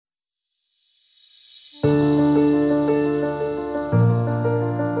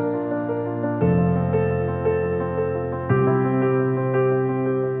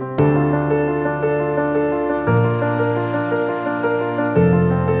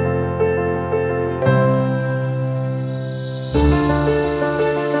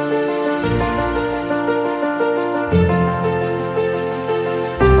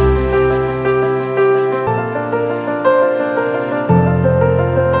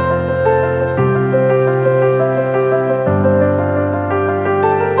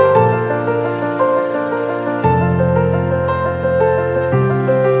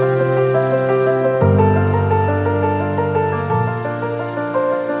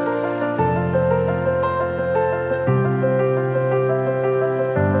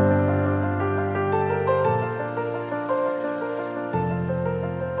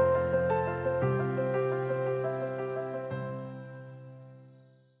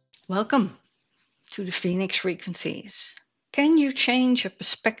Welcome to the Phoenix Frequencies. Can you change a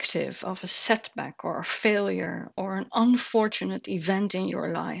perspective of a setback or a failure or an unfortunate event in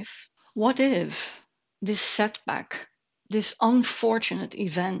your life? What if this setback, this unfortunate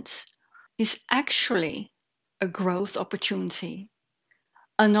event, is actually a growth opportunity,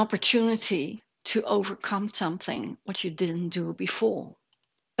 an opportunity to overcome something what you didn't do before?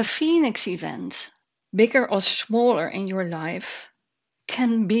 A Phoenix event, bigger or smaller in your life,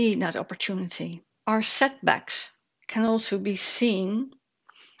 can be that opportunity. Our setbacks can also be seen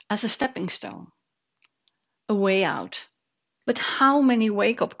as a stepping stone, a way out. But how many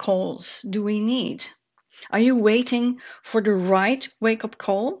wake up calls do we need? Are you waiting for the right wake up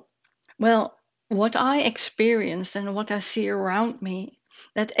call? Well, what I experienced and what I see around me,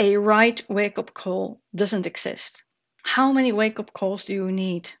 that a right wake up call doesn't exist. How many wake up calls do you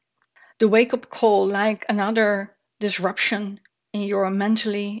need? The wake up call, like another disruption in your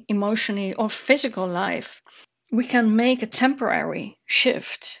mentally, emotionally, or physical life, we can make a temporary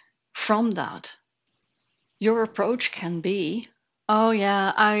shift from that. Your approach can be, oh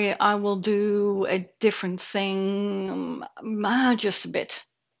yeah, I will do a different thing, just a bit.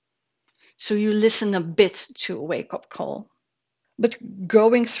 So you listen a bit to a wake up call. But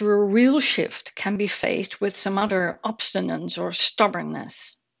going through a real shift can be faced with some other obstinance or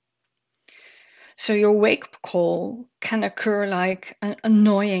stubbornness. So your wake up call can occur like an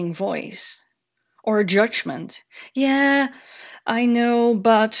annoying voice or a judgment. Yeah, I know,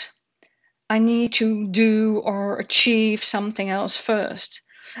 but I need to do or achieve something else first.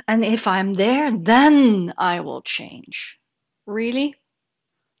 And if I'm there, then I will change. Really?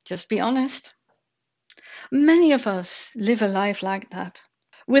 Just be honest. Many of us live a life like that,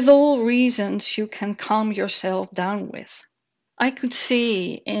 with all reasons you can calm yourself down with. I could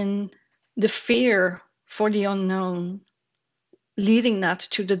see in the fear for the unknown leading that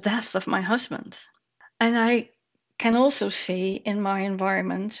to the death of my husband. And I can also see in my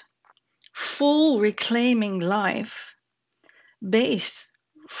environment full reclaiming life based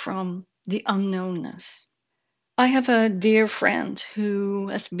from the unknownness. I have a dear friend who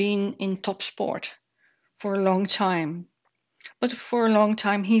has been in top sport for a long time, but for a long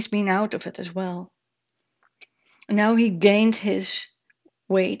time he's been out of it as well. Now he gained his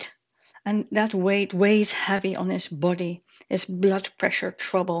weight, and that weight weighs heavy on his body, his blood pressure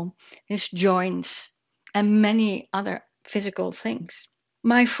trouble, his joints, and many other physical things.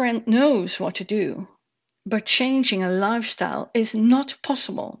 My friend knows what to do, but changing a lifestyle is not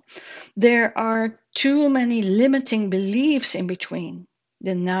possible. There are too many limiting beliefs in between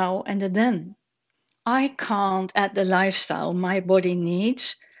the now and the then. I can't add the lifestyle my body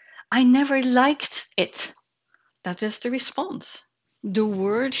needs. I never liked it. That is the response. The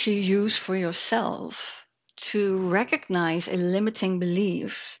words you use for yourself to recognize a limiting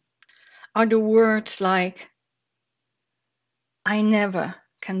belief are the words like, I never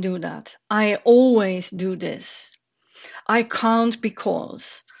can do that. I always do this. I can't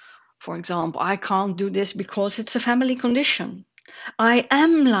because, for example, I can't do this because it's a family condition. I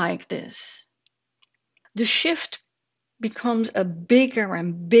am like this. The shift becomes a bigger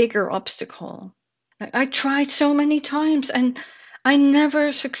and bigger obstacle. I tried so many times and I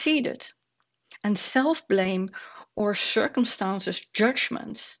never succeeded. And self blame or circumstances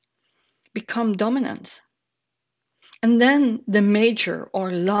judgments become dominant. And then the major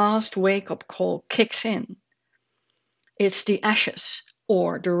or last wake up call kicks in. It's the ashes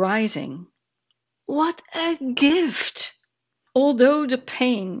or the rising. What a gift! Although the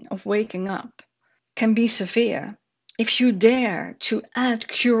pain of waking up can be severe, if you dare to add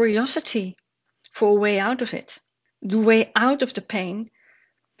curiosity for a way out of it, the way out of the pain,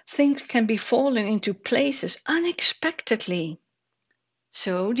 things can be falling into places unexpectedly.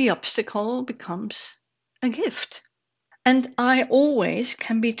 So the obstacle becomes a gift. And I always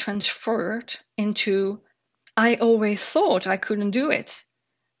can be transferred into I always thought I couldn't do it.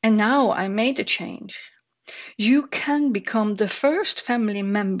 And now I made a change. You can become the first family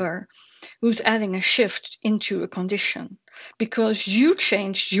member who's adding a shift into a condition because you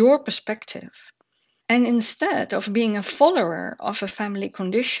changed your perspective. And instead of being a follower of a family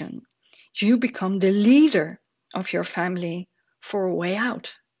condition, you become the leader of your family for a way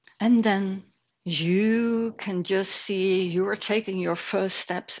out. And then you can just see you're taking your first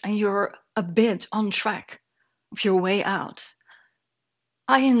steps and you're a bit on track of your way out.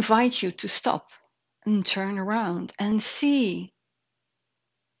 I invite you to stop and turn around and see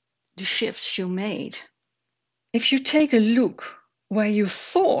the shifts you made. If you take a look where you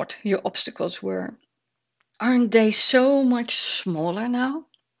thought your obstacles were, aren't they so much smaller now?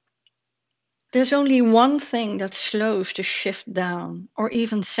 There's only one thing that slows the shift down or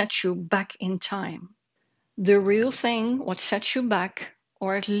even sets you back in time. The real thing, what sets you back,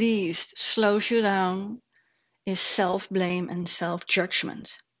 or at least slows you down, is self blame and self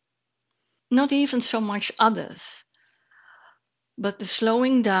judgment. Not even so much others, but the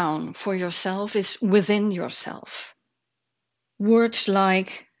slowing down for yourself is within yourself. Words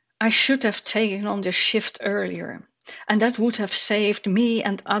like, I should have taken on this shift earlier, and that would have saved me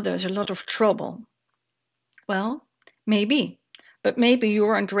and others a lot of trouble. Well, maybe, but maybe you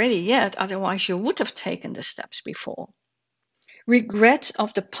aren't ready yet, otherwise, you would have taken the steps before. Regret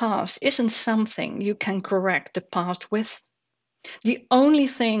of the past isn't something you can correct the past with. The only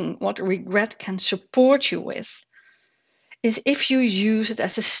thing what regret can support you with is if you use it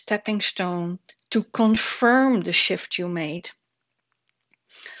as a stepping stone to confirm the shift you made.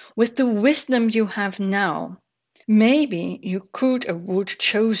 With the wisdom you have now, maybe you could or would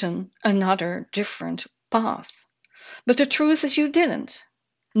chosen another different path. But the truth is you didn't.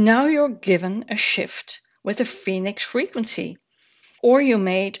 Now you're given a shift with a phoenix frequency, or you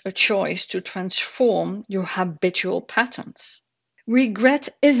made a choice to transform your habitual patterns. Regret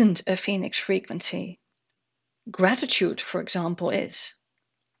isn't a phoenix frequency. Gratitude, for example, is.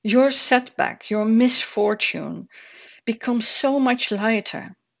 Your setback, your misfortune becomes so much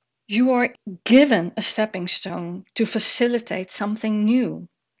lighter. You are given a stepping stone to facilitate something new.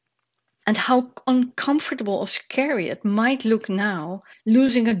 And how uncomfortable or scary it might look now,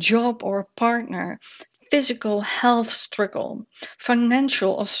 losing a job or a partner, physical health struggle,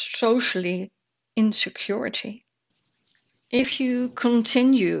 financial or socially insecurity. If you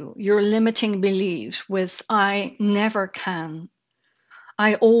continue your limiting beliefs with I never can,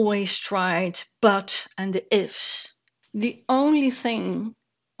 I always tried, but and the ifs, the only thing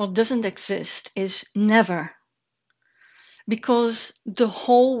what doesn't exist is never. Because the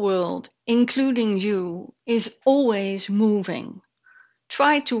whole world, including you, is always moving.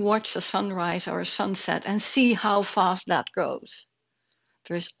 Try to watch a sunrise or a sunset and see how fast that goes.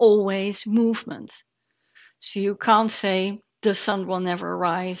 There is always movement. So you can't say the sun will never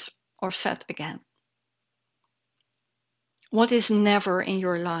rise or set again. What is never in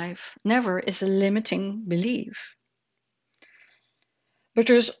your life? Never is a limiting belief. But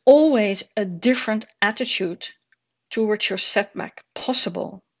there's always a different attitude towards your setback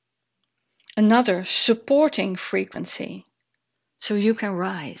possible. Another supporting frequency so you can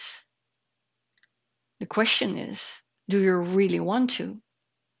rise. The question is, do you really want to?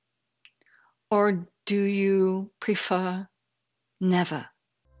 Or do you prefer never?